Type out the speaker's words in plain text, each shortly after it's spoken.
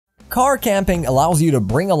Car camping allows you to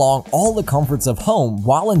bring along all the comforts of home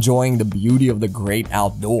while enjoying the beauty of the great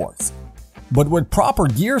outdoors. But with proper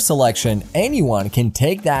gear selection, anyone can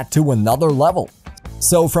take that to another level.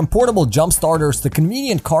 So from portable jump starters to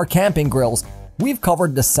convenient car camping grills, we've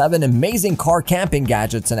covered the 7 amazing car camping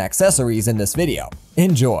gadgets and accessories in this video.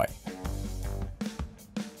 Enjoy!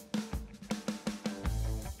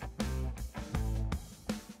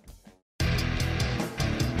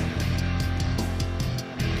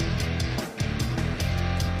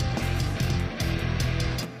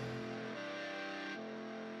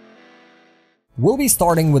 We'll be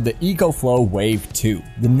starting with the EcoFlow Wave 2,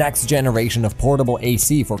 the next generation of portable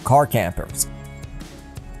AC for car campers.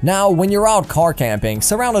 Now, when you're out car camping,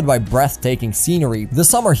 surrounded by breathtaking scenery, the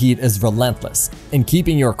summer heat is relentless, and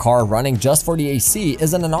keeping your car running just for the AC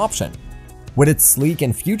isn't an option. With its sleek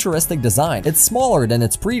and futuristic design, it's smaller than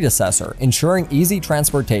its predecessor, ensuring easy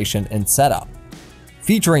transportation and setup.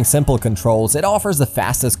 Featuring simple controls, it offers the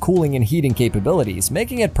fastest cooling and heating capabilities,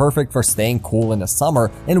 making it perfect for staying cool in the summer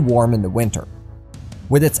and warm in the winter.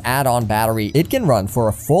 With its add-on battery, it can run for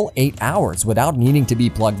a full 8 hours without needing to be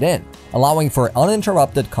plugged in, allowing for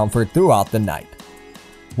uninterrupted comfort throughout the night.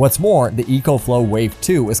 What's more, the EcoFlow Wave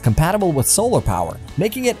 2 is compatible with solar power,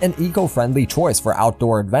 making it an eco-friendly choice for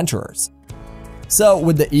outdoor adventurers. So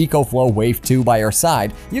with the EcoFlow Wave 2 by your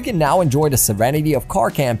side, you can now enjoy the serenity of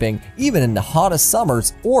car camping even in the hottest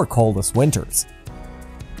summers or coldest winters.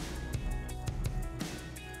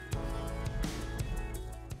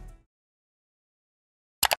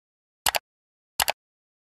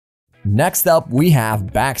 Next up, we have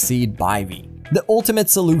Backseat Bivy, the ultimate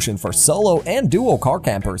solution for solo and duo car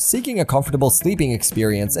campers seeking a comfortable sleeping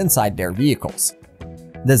experience inside their vehicles.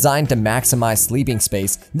 Designed to maximize sleeping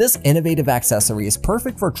space, this innovative accessory is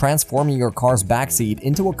perfect for transforming your car's backseat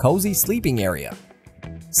into a cozy sleeping area.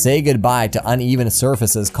 Say goodbye to uneven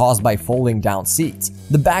surfaces caused by folding down seats.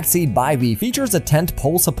 The Backseat Bivy features a tent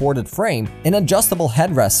pole-supported frame and adjustable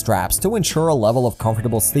headrest straps to ensure a level of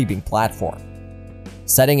comfortable sleeping platform.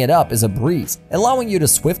 Setting it up is a breeze, allowing you to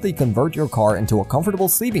swiftly convert your car into a comfortable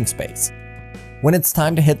sleeping space. When it's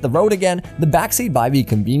time to hit the road again, the Backseat Bivy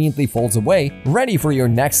conveniently folds away, ready for your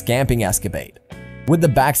next camping escapade. With the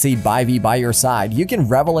Backseat Bivy by your side, you can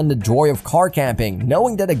revel in the joy of car camping,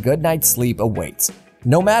 knowing that a good night's sleep awaits,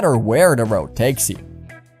 no matter where the road takes you.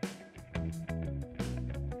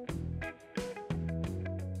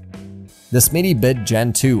 The Smittybilt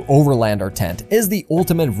Gen 2 Overlander tent is the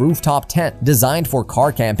ultimate rooftop tent designed for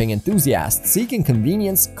car camping enthusiasts seeking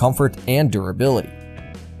convenience, comfort, and durability.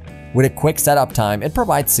 With a quick setup time, it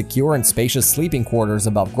provides secure and spacious sleeping quarters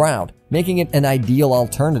above ground, making it an ideal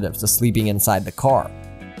alternative to sleeping inside the car.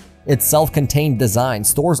 Its self-contained design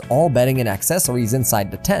stores all bedding and accessories inside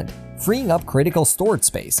the tent, freeing up critical storage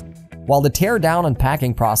space, while the tear-down and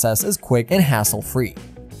packing process is quick and hassle-free.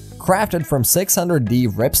 Crafted from 600D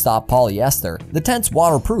ripstop polyester, the tent's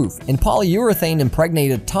waterproof and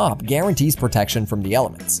polyurethane-impregnated top guarantees protection from the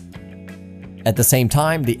elements. At the same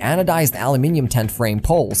time, the anodized aluminum tent frame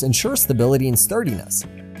poles ensure stability and sturdiness.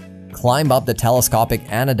 Climb up the telescopic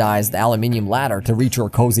anodized aluminum ladder to reach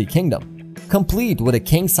your cozy kingdom, complete with a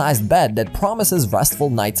king-sized bed that promises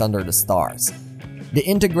restful nights under the stars. The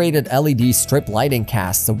integrated LED strip lighting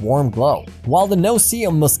casts a warm glow, while the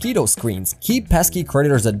no-see-um mosquito screens keep pesky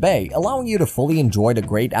critters at bay, allowing you to fully enjoy the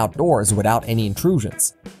great outdoors without any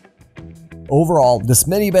intrusions. Overall, the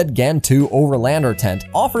Smittybilt Gen 2 Overlander tent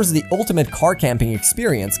offers the ultimate car camping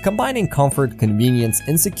experience, combining comfort, convenience,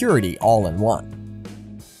 and security all in one.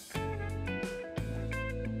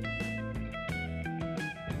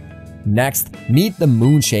 Next, meet the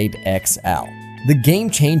MoonShade XL, the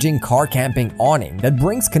game-changing car camping awning that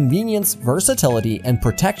brings convenience, versatility, and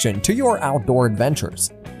protection to your outdoor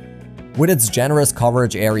adventures. With its generous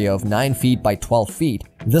coverage area of 9 feet by 12 feet,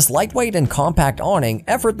 this lightweight and compact awning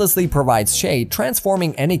effortlessly provides shade,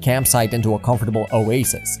 transforming any campsite into a comfortable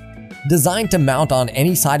oasis. Designed to mount on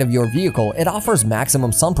any side of your vehicle, it offers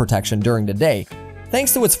maximum sun protection during the day,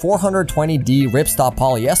 thanks to its 420D ripstop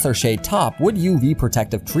polyester shade top with UV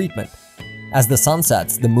protective treatment. As the sun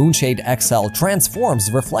sets, the MoonShade XL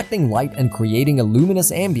transforms, reflecting light and creating a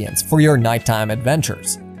luminous ambience for your nighttime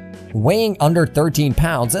adventures. Weighing under 13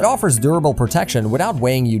 pounds, it offers durable protection without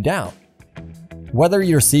weighing you down. Whether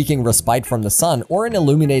you're seeking respite from the sun or an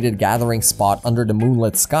illuminated gathering spot under the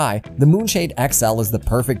moonlit sky, the MoonShade XL is the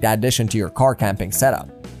perfect addition to your car camping setup,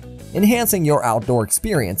 enhancing your outdoor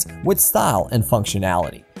experience with style and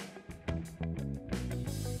functionality.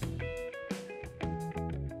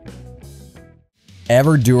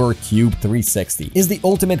 Everdure Cube 360 is the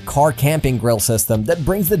ultimate car camping grill system that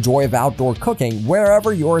brings the joy of outdoor cooking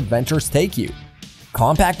wherever your adventures take you.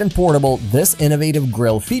 Compact and portable, this innovative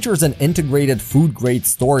grill features an integrated food-grade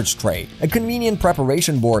storage tray, a convenient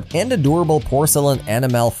preparation board, and a durable porcelain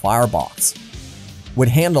enamel firebox. With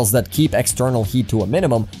handles that keep external heat to a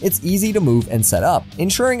minimum, it's easy to move and set up,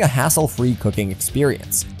 ensuring a hassle-free cooking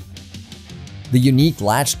experience. The unique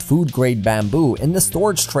latched food-grade bamboo in the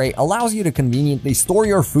storage tray allows you to conveniently store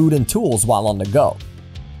your food and tools while on the go.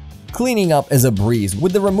 Cleaning up is a breeze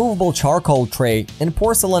with the removable charcoal tray and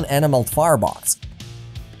porcelain enameled firebox.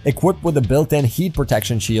 Equipped with a built-in heat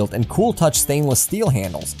protection shield and cool touch stainless steel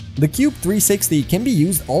handles, the Cube 360 can be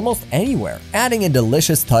used almost anywhere, adding a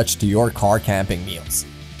delicious touch to your car camping meals.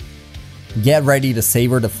 Get ready to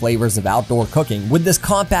savor the flavors of outdoor cooking with this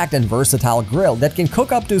compact and versatile grill that can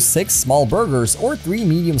cook up to 6 small burgers or 3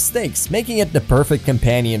 medium steaks, making it the perfect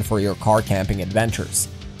companion for your car camping adventures.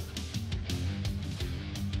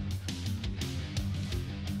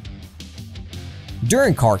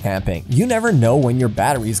 During car camping, you never know when your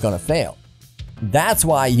battery is gonna fail. That's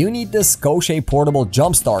why you need this Scosche portable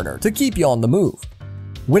jump starter to keep you on the move.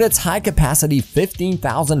 With its high-capacity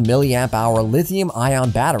 15,000 mAh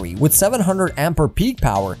lithium-ion battery with 700 ampere peak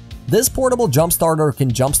power, this portable jump starter can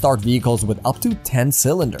jumpstart vehicles with up to 10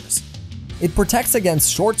 cylinders. It protects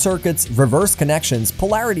against short circuits, reverse connections,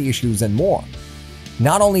 polarity issues, and more.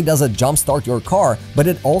 Not only does it jumpstart your car, but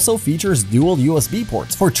it also features dual USB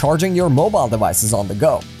ports for charging your mobile devices on the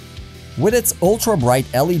go. With its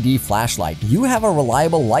ultra-bright LED flashlight, you have a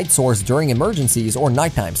reliable light source during emergencies or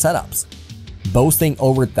nighttime setups. Boasting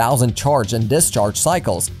over 1,000 charge and discharge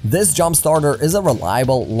cycles, this jump starter is a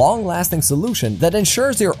reliable, long-lasting solution that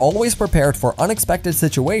ensures you're always prepared for unexpected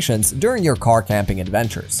situations during your car camping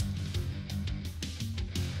adventures.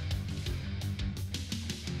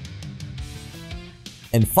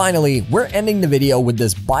 And finally, we're ending the video with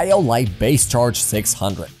this BioLite BaseCharge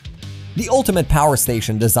 600. The ultimate power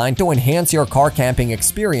station designed to enhance your car camping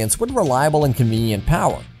experience with reliable and convenient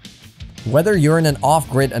power. Whether you're in an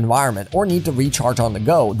off-grid environment or need to recharge on the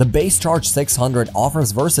go, the BaseCharge 600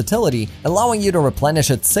 offers versatility, allowing you to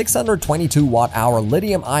replenish its 622 watt-hour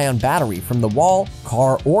lithium-ion battery from the wall,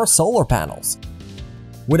 car, or solar panels.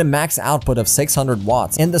 With a max output of 600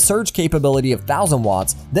 watts and the surge capability of 1000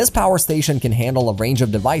 watts, this power station can handle a range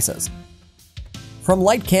of devices. From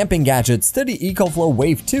light camping gadgets to the EcoFlow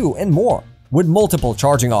Wave 2 and more. With multiple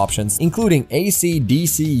charging options, including AC,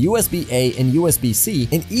 DC, USB-A, and USB-C,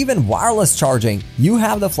 and even wireless charging, you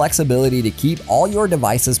have the flexibility to keep all your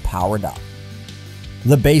devices powered up.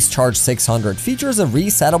 The BaseCharge 600 features a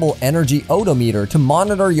resettable energy odometer to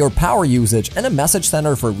monitor your power usage and a message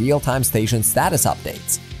center for real-time station status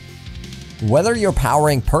updates. Whether you're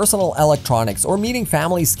powering personal electronics or meeting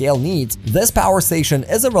family-scale needs, this power station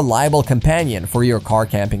is a reliable companion for your car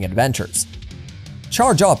camping adventures.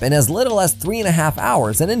 Charge up in as little as 3.5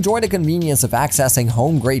 hours and enjoy the convenience of accessing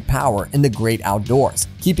home-grade power in the great outdoors,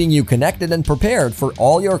 keeping you connected and prepared for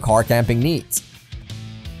all your car camping needs.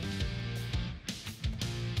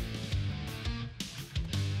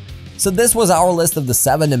 So this was our list of the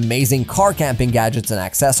 7 amazing car camping gadgets and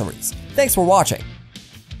accessories. Thanks for watching.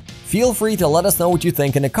 Feel free to let us know what you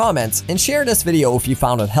think in the comments and share this video if you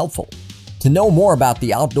found it helpful. To know more about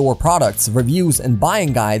the outdoor products, reviews, and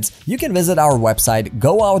buying guides, you can visit our website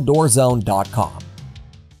gooutdoorzone.com.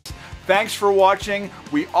 Thanks for watching.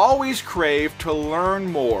 We always crave to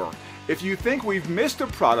learn more. If you think we've missed a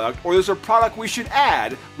product or there's a product we should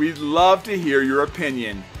add, we'd love to hear your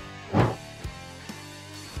opinion.